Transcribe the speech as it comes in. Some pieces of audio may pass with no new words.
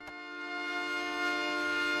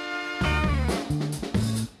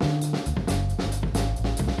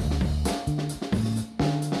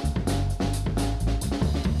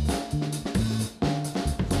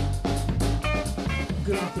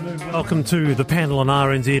Welcome to the panel on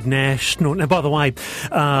RNZ National. Now, by the way,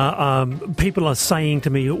 people are saying to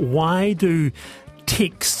me, why do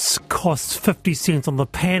texts cost 50 cents on the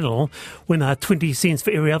panel when they're 20 cents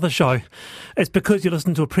for every other show? It's because you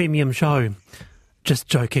listen to a premium show. Just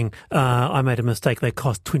joking. I made a mistake. They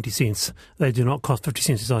cost 20 cents. They do not cost 50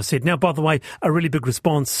 cents, as I said. Now, by the way, a really big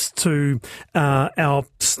response to our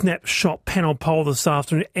snapshot panel poll this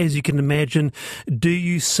afternoon. As you can imagine, do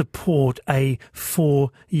you support a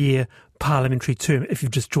 4-year parliamentary term? If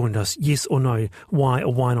you've just joined us, yes or no, why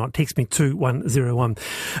or why not? Text me 2101.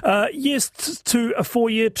 Yes to a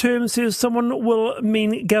 4-year term, says someone, will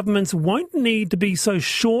mean governments won't need to be so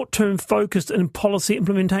short-term focused in policy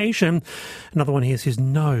implementation. Another one here says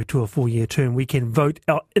no to a 4-year term. We can vote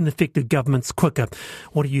out ineffective governments quicker.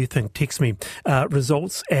 What do you think? Text me.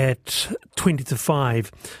 Results at 20 to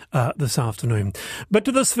 5 this afternoon. But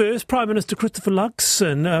to this first, Prime Minister Christopher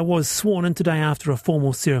Luxon was sworn in today after a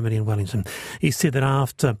formal ceremony in Wellington. He said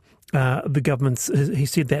that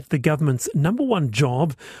the government's number one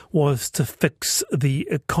job was to fix the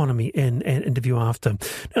economy in an interview after.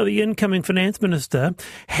 Now, the incoming finance minister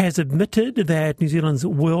has admitted that New Zealand's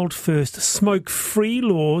world first smoke-free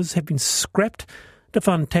laws have been scrapped to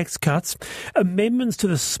fund tax cuts. Amendments to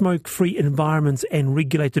the Smoke-Free Environments and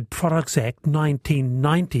Regulated Products Act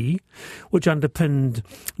 1990, which underpinned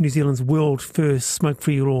New Zealand's world-first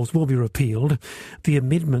smoke-free laws, will be repealed. The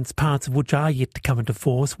amendments, parts of which are yet to come into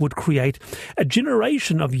force, would create a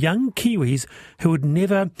generation of young Kiwis who would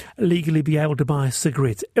never legally be able to buy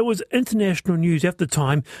cigarettes. It was international news at the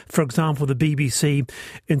time. For example, the BBC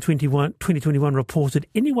in 2021 reported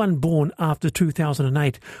anyone born after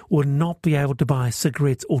 2008 would not be able to buy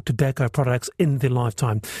cigarettes or tobacco products in their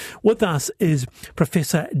lifetime. With us is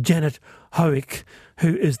Professor Janet Howick,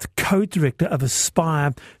 who is the co-director of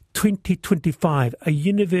Aspire 2025, a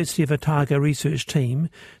University of Otago research team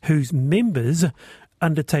whose members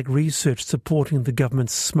undertake research supporting the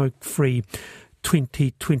government's smoke-free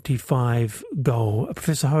 2025 goal.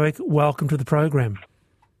 Professor Howick, welcome to the program.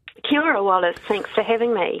 Kia ora, Wallace. Thanks for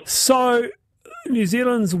having me. So, New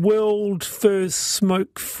Zealand's world first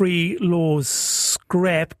smoke-free laws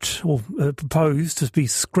scrapped, or proposed to be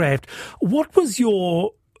scrapped. What was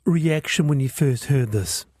your reaction when you first heard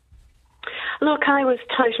this? Look, I was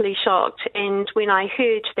totally shocked, and when I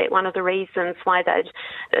heard that one of the reasons why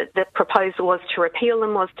the proposal was to repeal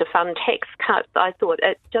them was to fund tax cuts, I thought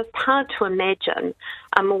it's just hard to imagine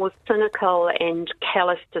a more cynical and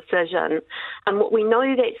callous decision. We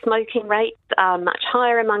know that smoking rates are much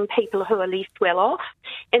higher among people who are least well off,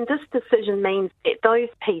 and this decision means that those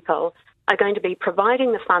people are going to be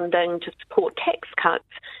providing the funding to support tax cuts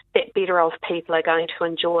that better off people are going to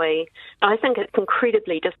enjoy. I think it's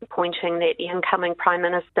incredibly disappointing that the incoming Prime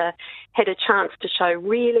Minister had a chance to show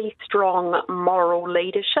really strong moral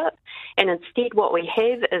leadership, and instead what we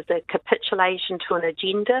have is a capitulation to an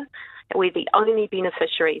agenda where the only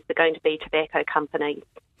beneficiaries are going to be tobacco companies.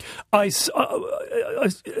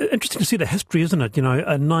 Interesting to see the history, isn't it?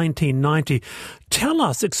 1990. Tell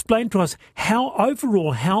us, explain to us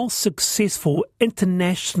how successful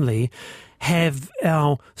internationally have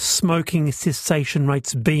our smoking cessation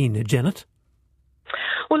rates been, Janet?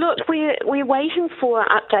 Well, look, we're waiting for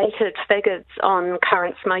updated figures on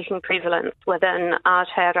current smoking prevalence within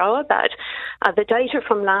Aotearoa, but the data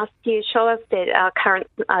from last year show us that our current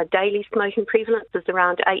daily smoking prevalence is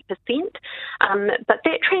around 8%, but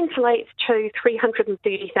that translates to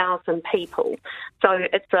 330,000 people. So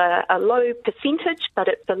it's a low percentage, but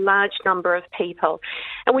it's a large number of people.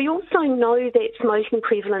 And we also know that smoking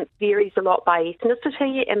prevalence varies a lot by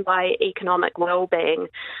ethnicity and by economic well-being.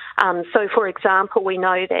 So, for example, we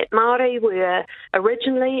know that Māori were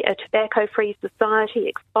originally a tobacco-free society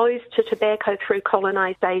exposed to tobacco through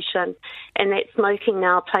colonisation, and that smoking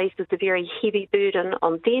now places a very heavy burden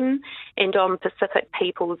on them and on Pacific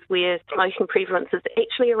peoples where smoking prevalence is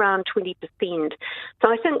actually around 20%. So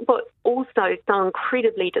I think what's also so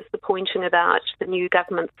incredibly disappointing about the new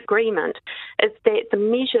government's agreement is that the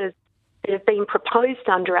measures that have been proposed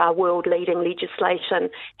under our world-leading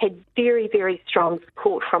legislation had very, very strong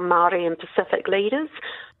support from Māori and Pacific leaders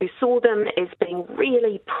who saw them as being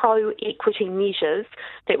really pro-equity measures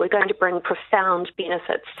that were going to bring profound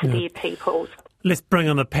benefits to their peoples. Let's bring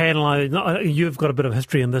on the panel. You've got a bit of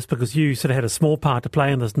history in this because you sort of had a small part to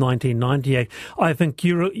play in this 1990 Act. I think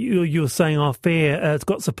you were saying off air, it's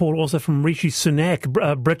got support also from Rishi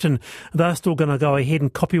Sunak, Britain. They're still going to go ahead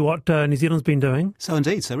and copy what New Zealand's been doing. So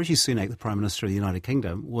indeed. So Rishi Sunak, the Prime Minister of the United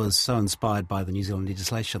Kingdom, was so inspired by the New Zealand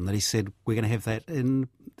legislation that he said, we're going to have that in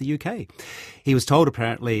the UK. He was told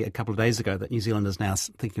apparently a couple of days ago that New Zealand is now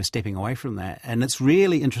thinking of stepping away from that. And it's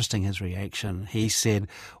really interesting, his reaction. He said,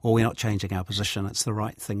 well, we're not changing our position. It's the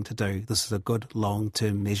right thing to do. This is a good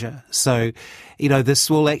long-term measure. So, this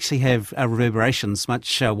will actually have reverberations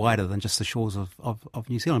much wider than just the shores of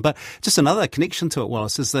New Zealand. But just another connection to it,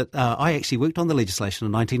 Wallace, is that I actually worked on the legislation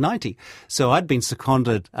in 1990. So I'd been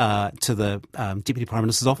seconded to the Deputy Prime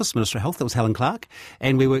Minister's Office, Minister of Health, that was Clarke,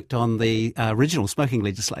 and we worked on the original smoking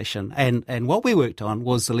legislation. And what we worked on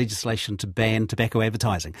was the legislation to ban tobacco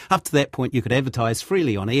advertising. Up to that point, you could advertise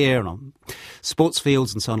freely on air and on sports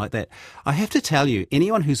fields and so on like that. I have to tell you,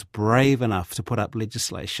 anyone who's brave enough to put up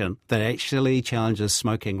legislation that actually challenges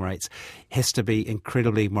smoking rates has to be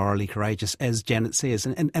incredibly morally courageous, as Janet says.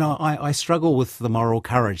 And I struggle with the moral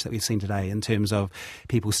courage that we've seen today in terms of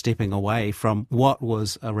people stepping away from what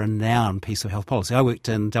was a renowned piece of health policy. I worked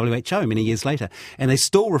in WHO many years later, and they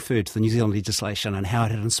still referred to the New Zealand legislation and how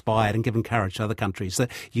it had inspired and given courage to other countries that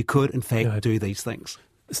you could, in fact, do these things.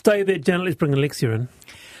 Stay there, Janet. Let's bring Alexia in.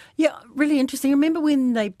 Yeah, really interesting. Remember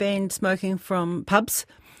when they banned smoking from pubs,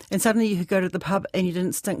 and suddenly you could go to the pub and you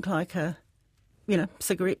didn't stink like a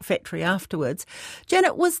cigarette factory afterwards?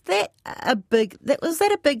 Janet, was that a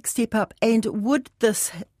big step up? And would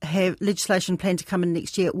this have legislation planned to come in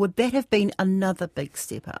next year? Would that have been another big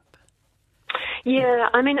step up? Yeah,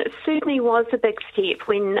 it certainly was a big step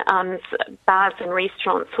when bars and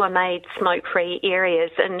restaurants were made smoke-free areas.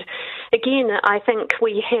 And again, I think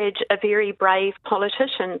we had a very brave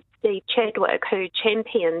politician, Steve Chadwick, who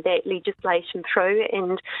championed that legislation through,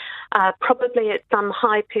 and probably at some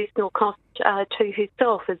high personal cost to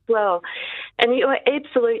herself as well. And you are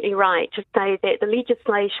absolutely right to say that the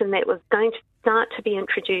legislation that was going to start to be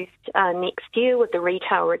introduced next year with the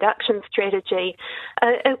retail reduction strategy,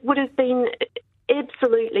 it would have been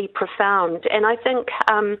absolutely profound. And I think,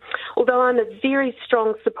 although I'm a very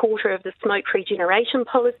strong supporter of the smoke-free generation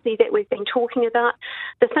policy that we've been talking about,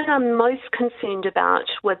 the thing I'm most concerned about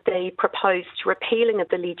with the proposed repealing of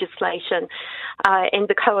the legislation and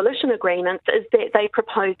the coalition agreements is that they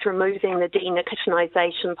propose removing the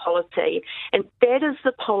denicotinisation policy. And that is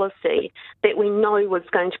the policy that we know was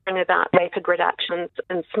going to bring about rapid reductions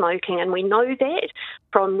in smoking. And we know that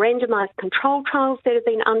from randomised control trials that have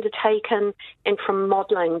been undertaken and from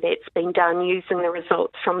modelling that's been done using the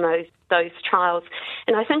results from those trials.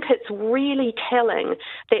 And I think it's really telling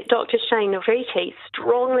that Dr. Shane Reti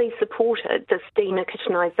strongly supported this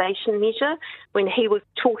denicotinisation measure when he was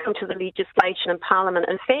talking to the legislation in Parliament.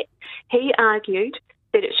 In fact, he argued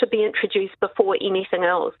that it should be introduced before anything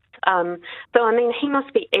else. So, he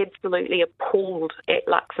must be absolutely appalled at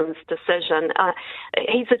Luxon's decision.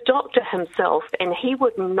 He's a doctor himself, and he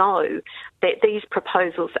would know that these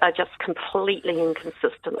proposals are just completely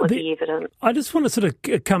inconsistent with the evidence. I just want to sort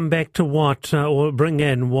of come back to or bring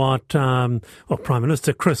in what Prime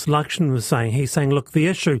Minister Chris Luxon was saying. He's saying, look, the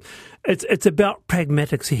issue, it's about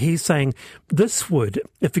pragmatics. He's saying this would,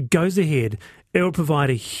 if it goes ahead, it will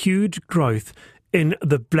provide a huge growth in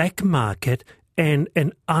the black market and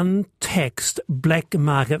an untaxed black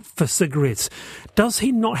market for cigarettes. Does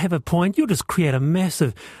he not have a point? You'll just create a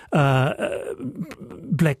massive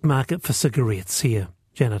black market for cigarettes here,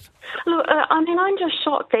 Janet. Look, I'm just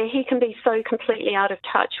shocked that he can be so completely out of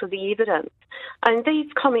touch with the evidence. And these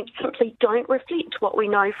comments simply don't reflect what we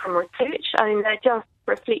know from research. They just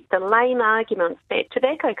reflect the lame arguments that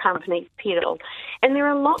tobacco companies peddle. And there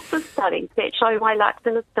are lots of studies that show why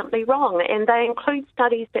Luxon is simply wrong. And they include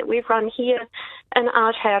studies that we've run here in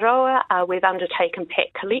Aotearoa. We've undertaken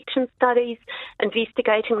pack collection studies,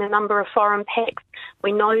 investigating the number of foreign packs.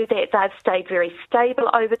 We know that they've stayed very stable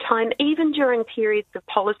over time, even during periods of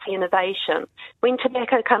policy innovation, when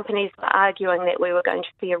tobacco companies were arguing that we were going to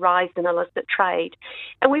see a rise in illicit trade.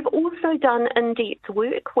 And we've also done in-depth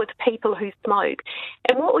work with people who smoke.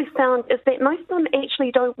 And what we've found is that most of them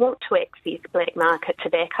actually don't want to access black market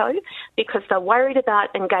tobacco because they're worried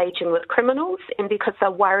about engaging with criminals and because they're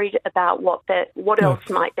worried about what else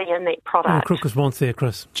might be in that product. Quick response there,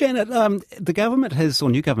 Chris. Janet, the government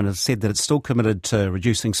new government has said that it's still committed to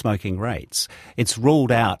reducing smoking rates. It's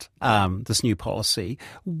ruled out this new policy.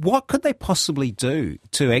 What could they possibly do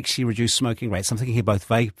to actually reduce smoking rates? I'm thinking of both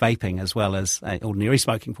vaping as well as ordinary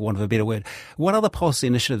smoking, for want of a better word. What other policy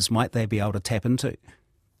initiatives might they be able to tap into?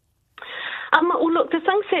 Well, look, the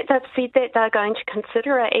things that they've said that they're going to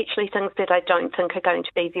consider are actually things that I don't think are going to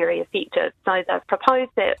be very effective. So they've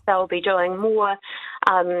proposed that they'll be doing more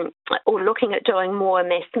or looking at doing more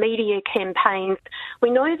mass media campaigns. We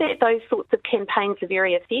know that those sorts of campaigns are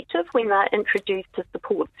very effective when they're introduced to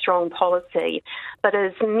support strong policy, but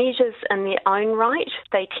as measures in their own right,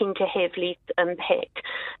 they tend to have less impact.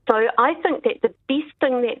 So I think that the best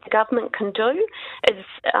thing that the government can do is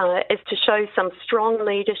to show some strong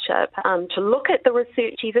leadership, to look at the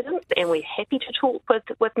research evidence, and we're happy to talk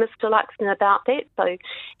with Mr. Luxon about that, so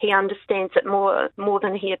he understands it more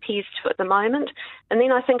than he appears to at the moment. And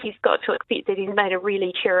then I think he's got to accept that he's made a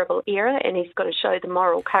really terrible error, and he's got to show the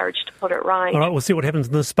moral courage to put it right. All right, we'll see what happens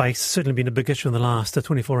in this space. It's certainly been a big issue in the last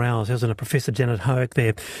 24 hours, hasn't it? Professor Janet Hoek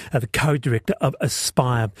there, the co-director of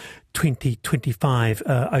Aspire 2025,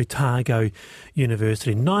 Otago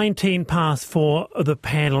University. 19 past for the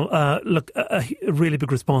panel. Look, a really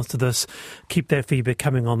big response to this. Keep that feedback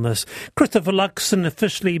coming on this. Christopher Luxon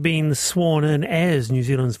officially been sworn in as New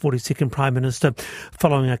Zealand's 42nd Prime Minister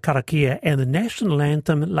following a karakia and the national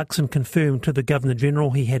anthem. Luxon confirmed to the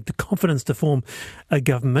Governor-General he had the confidence to form a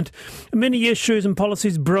government. Many issues and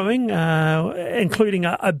policies brewing, including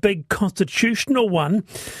a big constitutional one.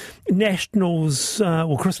 Nationals,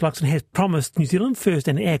 Chris Luxon has promised New Zealand First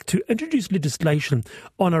an act to introduce legislation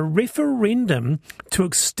on a referendum to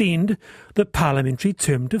extend the parliamentary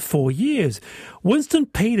term to 4 years. Winston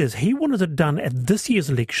Peters, he wanted it done at this year's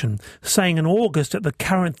election, saying in August that the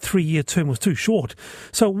current 3-year term was too short.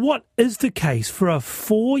 So what is the case for a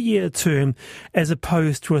 4-year term as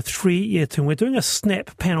opposed to a 3-year term? We're doing a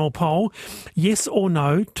snap panel poll, yes or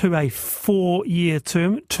no to a 4-year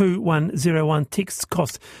term. 2101 texts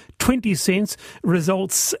cost 20 cents.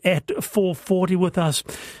 Results at 4:40. With us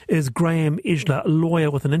is Graham Edgler, a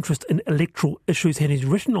lawyer with an interest in electoral issues, and he's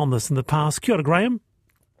written on this in the past. Kia ora, Graham.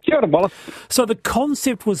 Kia ora, Wallace. So the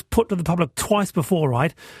concept was put to the public twice before,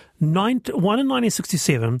 right? One in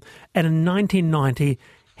 1967 and in 1990.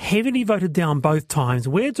 Heavily voted down both times.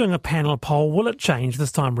 We're doing a panel poll. Will it change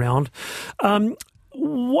this time round?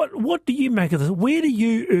 What do you make of this? Where do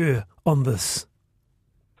you err on this?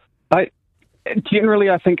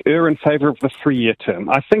 Generally, I think err in favour of the 3-year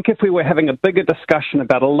term. I think if we were having a bigger discussion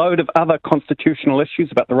about a load of other constitutional issues,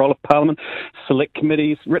 about the role of Parliament, select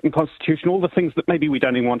committees, written constitution, all the things that maybe we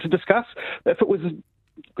don't even want to discuss, if it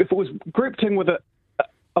was grouped in with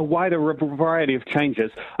a wider variety of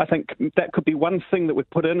changes, I think that could be one thing that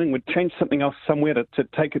we'd put in and would change something else somewhere to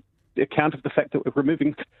take account of the fact that we're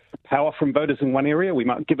removing power from voters in one area. We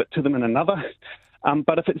might give it to them in another.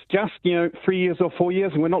 But if it's just, 3 years or 4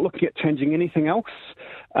 years and we're not looking at changing anything else,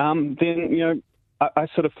 then, I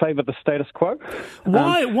sort of favour the status quo.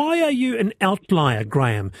 Why are you an outlier,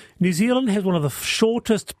 Graham? New Zealand has one of the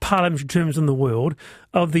shortest parliamentary terms in the world.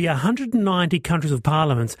 Of the 190 countries with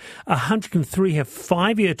parliaments, 103 have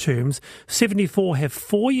 5-year terms, 74 have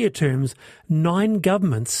 4-year terms, 9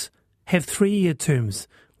 governments have 3-year terms.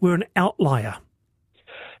 We're an outlier.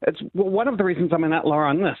 One of the reasons I'm an outlier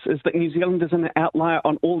on this is that New Zealand is an outlier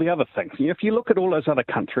on all the other things. If you look at all those other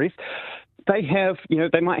countries, they have,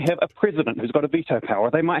 they might have a president who's got a veto power.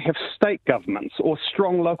 They might have state governments or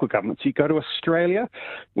strong local governments. You go to Australia,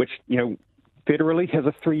 which, federally has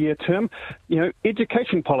a 3-year term.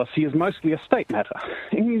 Education policy is mostly a state matter.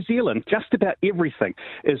 In New Zealand, just about everything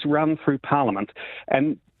is run through Parliament,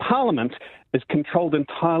 and Parliament is controlled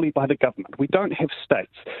entirely by the government. We don't have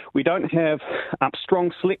states. We don't have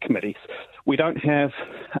strong select committees. We don't have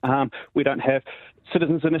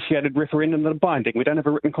citizens-initiated referendum that are binding. We don't have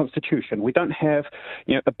a written constitution. We don't have,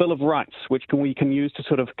 a Bill of Rights, which we can use to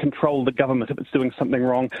sort of control the government if it's doing something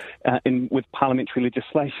wrong with parliamentary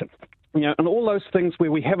legislation. And all those things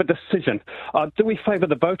where we have a decision, do we favour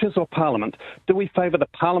the voters or Parliament? Do we favour the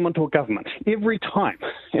Parliament or government? Every time,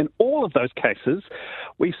 in all of those cases,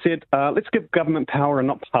 we said, let's give government power and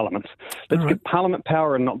not Parliament. Let's give Parliament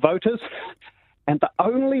power and not voters. And the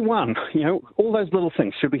only one, all those little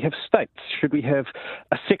things, should we have states? Should we have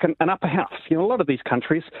an upper house? A lot of these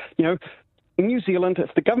countries, in New Zealand,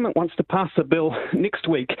 if the government wants to pass a bill next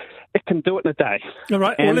week, it can do it in a day. All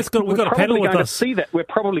right, well, we've got a panel with us. We're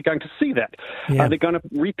probably going to see that. Yeah. They're going to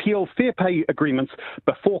repeal fair pay agreements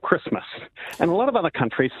before Christmas. And a lot of other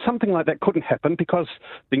countries, something like that couldn't happen because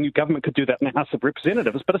the new government could do that in the House of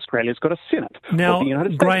Representatives, but Australia's got a Senate. Now, the United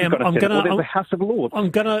States Graham, has got a there's a House of Lords. I'm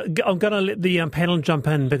gonna let the panel jump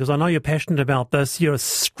in because I know you're passionate about this. You're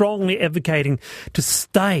strongly advocating to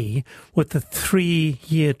stay with the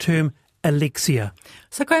 3-year term. Alexia.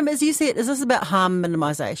 So, Graham, as you said, is this about harm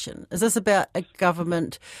minimisation? Is this about a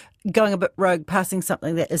government going a bit rogue, passing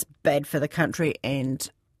something that is bad for the country and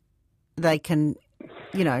they can,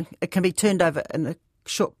 it can be turned over in a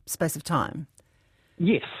short space of time?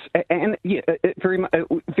 Yes, and it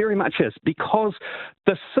very much is, because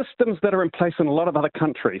the systems that are in place in a lot of other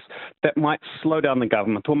countries that might slow down the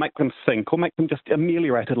government or make them sink or make them just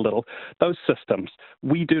ameliorate it a little, those systems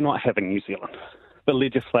we do not have in New Zealand. The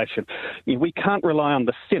legislation. We can't rely on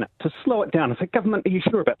the Senate to slow it down. If the government, are you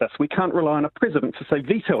sure about this? We can't rely on a president to say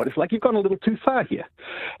veto it. It's like you've gone a little too far here.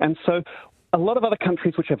 And so a lot of other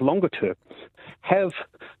countries which have longer terms have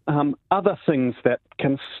other things that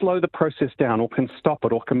can slow the process down or can stop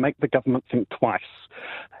it or can make the government think twice.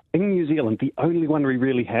 In New Zealand, the only one we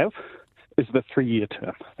really have is the 3-year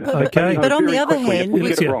term. Okay. But on the other hand,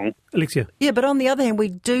 Alexia. Yeah, but on the other hand, we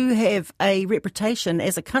do have a reputation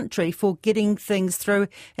as a country for getting things through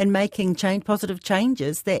and making positive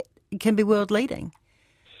changes that can be world leading.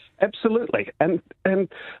 Absolutely, and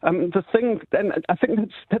the thing, and I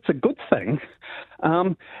think that's a good thing,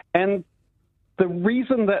 and the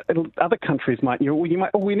reason that other countries might,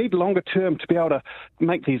 we need longer term to be able to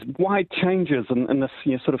make these wide changes in this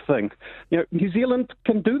sort of thing. New Zealand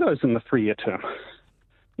can do those in the 3-year term.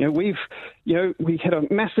 We had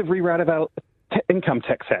a massive rewrite of our Income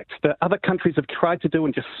Tax Act that other countries have tried to do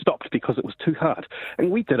and just stopped because it was too hard. And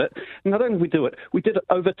we did it. Not only did we did it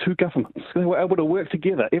over 2 governments. They were able to work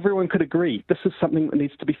together. Everyone could agree this is something that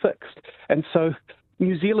needs to be fixed. And so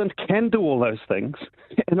New Zealand can do all those things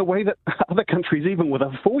in a way that other countries, even with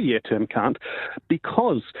a 4-year term, can't,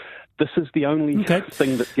 because this is the only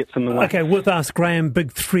thing that gets in the way. Okay, with us, Graham,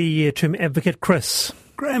 big 3-year term advocate, Chris.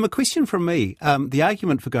 Graham, a question from me. The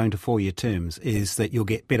argument for going to 4-year terms is that you'll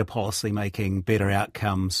get better policy making, better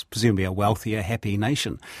outcomes, presumably a wealthier, happy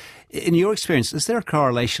nation. In your experience, is there a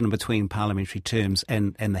correlation between parliamentary terms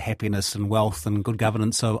and the happiness and wealth and good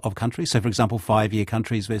governance of countries? So, for example, 5-year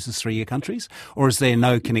countries versus 3-year countries? Or is there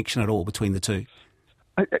no connection at all between the two?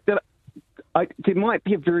 There might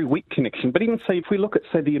be a very weak connection, but even say if we look at,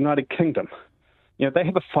 say, the United Kingdom, they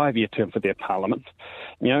have a 5-year term for their parliament,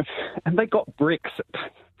 and they got Brexit.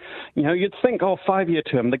 You'd think, 5-year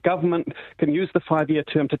term, the government can use the 5-year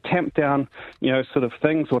term to tamp down, sort of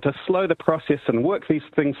things or to slow the process and work these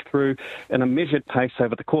things through in a measured pace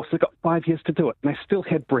over the course. They've got 5 years to do it, and they still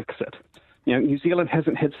had Brexit. New Zealand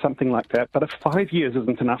hasn't had something like that, but if 5 years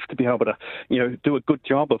isn't enough to be able to, do a good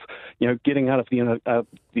job of, getting out of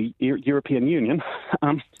the European Union,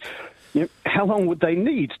 how long would they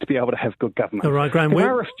need to be able to have good government? All right, Graham,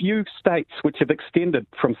 there are a few states which have extended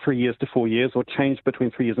from 3 years to 4 years or changed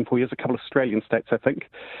between 3 years and 4 years, a couple of Australian states, I think.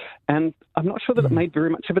 And I'm not sure that it made very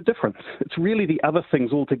much of a difference. It's really the other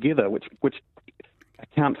things altogether which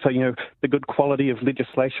account for, the good quality of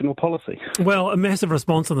legislation or policy. Well, a massive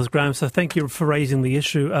response on this, Graham, so thank you for raising the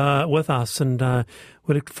issue with us, and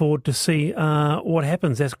we look forward to see what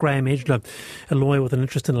happens. That's Graham Edgler, a lawyer with an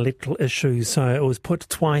interest in electoral issues. So it was put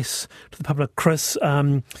twice to the public. Chris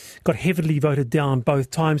got heavily voted down both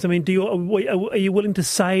times. I mean, are you willing to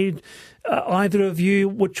say, either of you,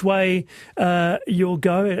 which way you'll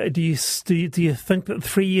go? Do you think that the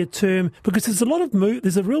 3-year term, because there's a lot of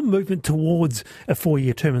there's a real movement towards a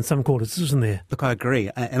 4-year term in some quarters, isn't there? Look, I agree,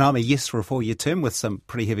 and I'm a yes for a 4-year term with some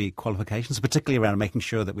pretty heavy qualifications, particularly around making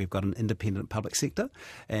sure that we've got an independent public sector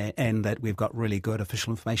and that we've got really good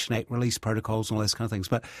Official Information Act release protocols and all those kind of things.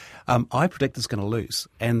 But I predict it's going to lose,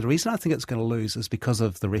 and the reason I think it's going to lose is because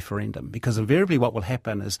of the referendum. Because invariably, what will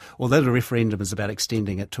happen is, although the referendum is about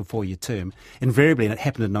extending it to a 4-year term, invariably, and it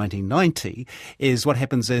happened in 1990, is what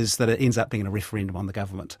happens is that it ends up being a referendum on the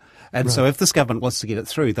government. And so if this government wants to get it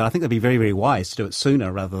through, then I think they'd be very, very wise to do it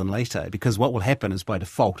sooner rather than later, because what will happen is by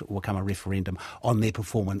default it will become a referendum on their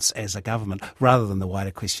performance as a government rather than the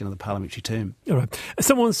wider question of the parliamentary term. All right.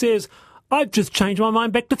 Someone says, I've just changed my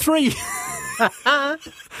mind back to 3.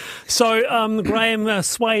 So Graham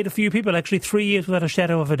swayed a few people, actually 3 years without a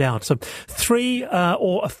shadow of a doubt. So 3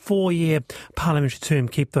 or a 4-year parliamentary term,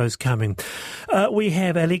 keep those coming. We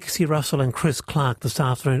have Alexia Russell and Chris Clarke this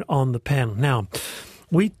afternoon on the panel. Now,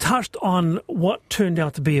 we touched on what turned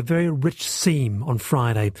out to be a very rich theme on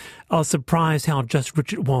Friday. I was surprised how just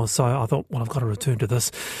rich it was, so I thought, well, I've got to return to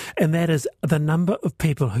this. And that is the number of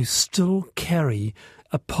people who still carry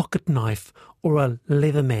a pocket knife or a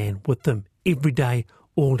Leatherman with them every day,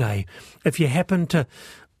 all day. If you happen to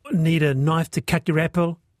need a knife to cut your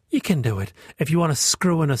apple, you can do it. If you want to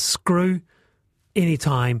screw in a screw,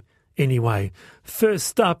 anytime, anyway.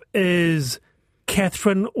 First up is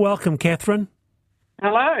Catherine. Welcome, Catherine.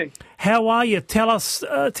 Hello. How are you? Tell us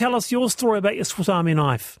your story about your Swiss Army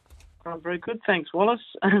knife. I'm very good, thanks, Wallace.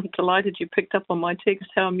 I'm delighted you picked up on my text.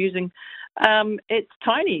 How I'm using. It's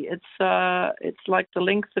tiny. It's like the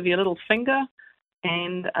length of your little finger,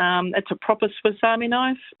 and it's a proper Swiss Army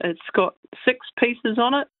knife. It's got 6 pieces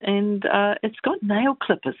on it, and it's got nail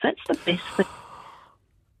clippers. That's the best thing.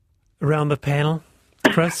 Around the panel,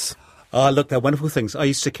 Chris. Oh, look, they're wonderful things. I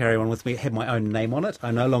used to carry one with me, had my own name on it.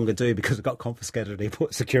 I no longer do because it got confiscated at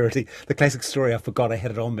airport security. The classic story, I forgot I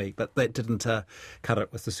had it on me, but that didn't cut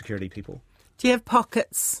it with the security people. Do you have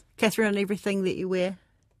pockets, Catherine, on everything that you wear?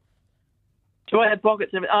 Do I have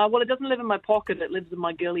pockets? Well, it doesn't live in my pocket. It lives in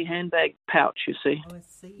my girly handbag pouch, you see. Oh, I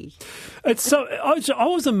see. It's so I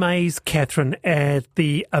was amazed, Catherine, at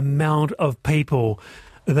the amount of people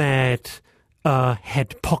that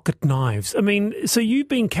had pocket knives. I mean, so you've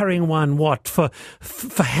been carrying one, for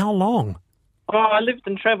how long? Oh, I lived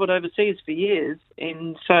and travelled overseas for years,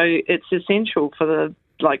 and so it's essential for the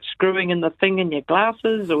screwing in the thing in your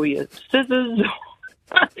glasses or your scissors.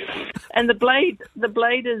 And the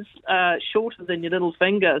blade is shorter than your little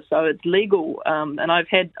finger, so it's legal. And I've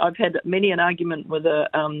had many an argument with a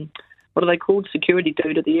what are they called, security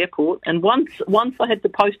dude at the airport. And once I had to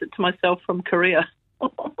post it to myself from Korea.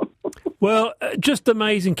 Well, just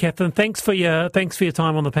amazing, Catherine. Thanks for your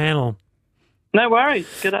time on the panel. No worries.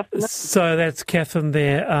 Good afternoon. So that's Catherine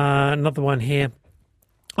there. Another one here.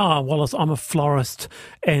 Wallace, I'm a florist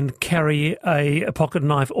and carry a pocket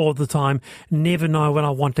knife all the time. Never know when I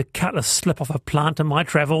want to cut a slip off a plant in my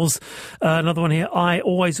travels. Another one here. I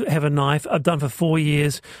always have a knife. I've done for 4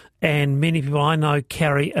 years, and many people I know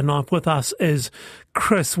carry a knife. With us is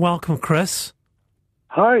Chris. Welcome, Chris.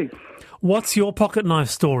 Hi. What's your pocket knife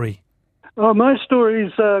story? My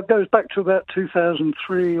story goes back to about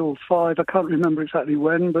 2003 or 5. I can't remember exactly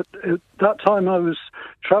when, but at that time I was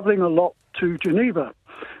travelling a lot to Geneva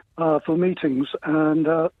for meetings, and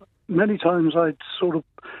many times I'd sort of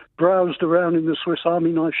browsed around in the Swiss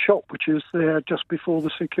Army knife shop, which is there just before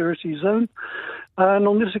the security zone. And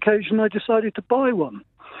on this occasion, I decided to buy one.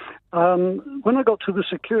 When I got to the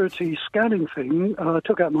security scanning thing, I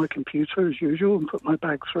took out my computer as usual and put my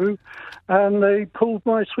bag through, and they pulled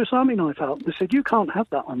my Swiss Army knife out. They said, "You can't have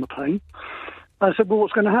that on the plane." I said, "Well,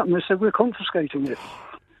 what's going to happen?" They said, "We're confiscating it."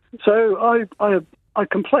 So I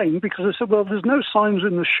complained because I said, "Well, there's no signs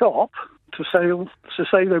in the shop to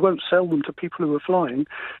say they won't sell them to people who are flying."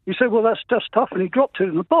 He said, "Well, that's just tough," and he dropped it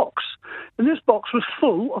in a box. And this box was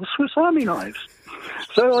full of Swiss Army knives.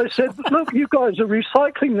 So I said, "Look, you guys are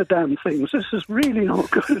recycling the damn things. This is really not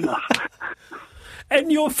good enough."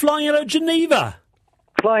 And you're flying out of Geneva?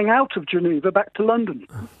 Flying out of Geneva back to London.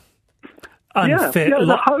 Unfair. Yeah,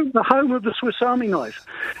 the home of the Swiss Army knife.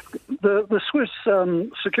 The Swiss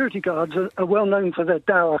security guards are well known for their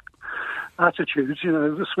dour attitudes. You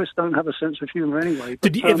know, the Swiss don't have a sense of humour anyway. But,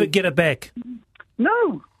 did you ever get it back?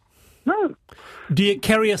 No. Do you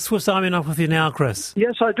carry a Swiss Army knife with you now, Chris?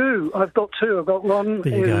 Yes, I do. I've got two. I've got one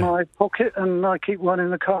in my pocket, and I keep one in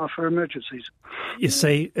the car for emergencies. You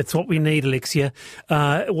see, it's what we need, Alexia.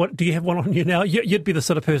 What do you have one on you now? You'd be the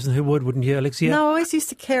sort of person who would, wouldn't you, Alexia? No, I always used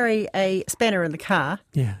to carry a spanner in the car.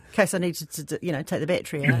 Yeah. In case I needed to, take the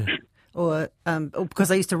battery out, or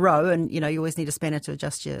because I used to row, and you always need a spanner to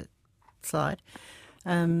adjust your slide.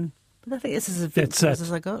 But I think this is as good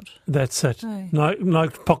as I got. That's it. No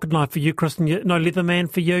pocket knife for you, Chris. No Leatherman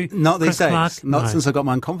for you. Not these days. Clarke? Not since I got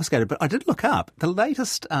mine confiscated. But I did look up. The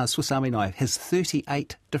latest Swiss Army knife has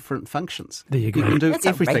 38 different functions. There you go. You can do That's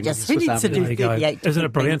everything with outrageous. the Swiss Who needs Army to knife. do There you go. 38 Isn't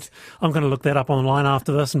it brilliant? I'm going to look that up online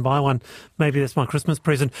after this and buy one. Maybe that's my Christmas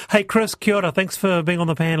present. Hey, Chris, kia ora. Thanks for being on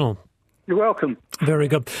the panel. You're welcome. Very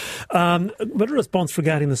good. But a response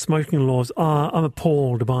regarding the smoking laws. I'm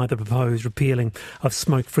appalled by the proposed repealing of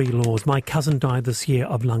smoke-free laws. My cousin died this year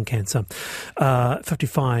of lung cancer,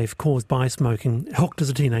 55, caused by smoking. Hooked as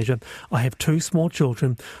a teenager. I have 2 small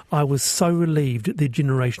children. I was so relieved their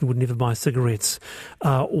generation would never buy cigarettes.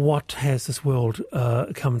 What has this world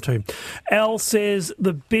come to? Al says,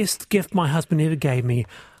 the best gift my husband ever gave me.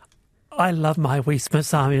 I love my wee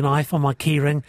Swiss Army knife on my keyring.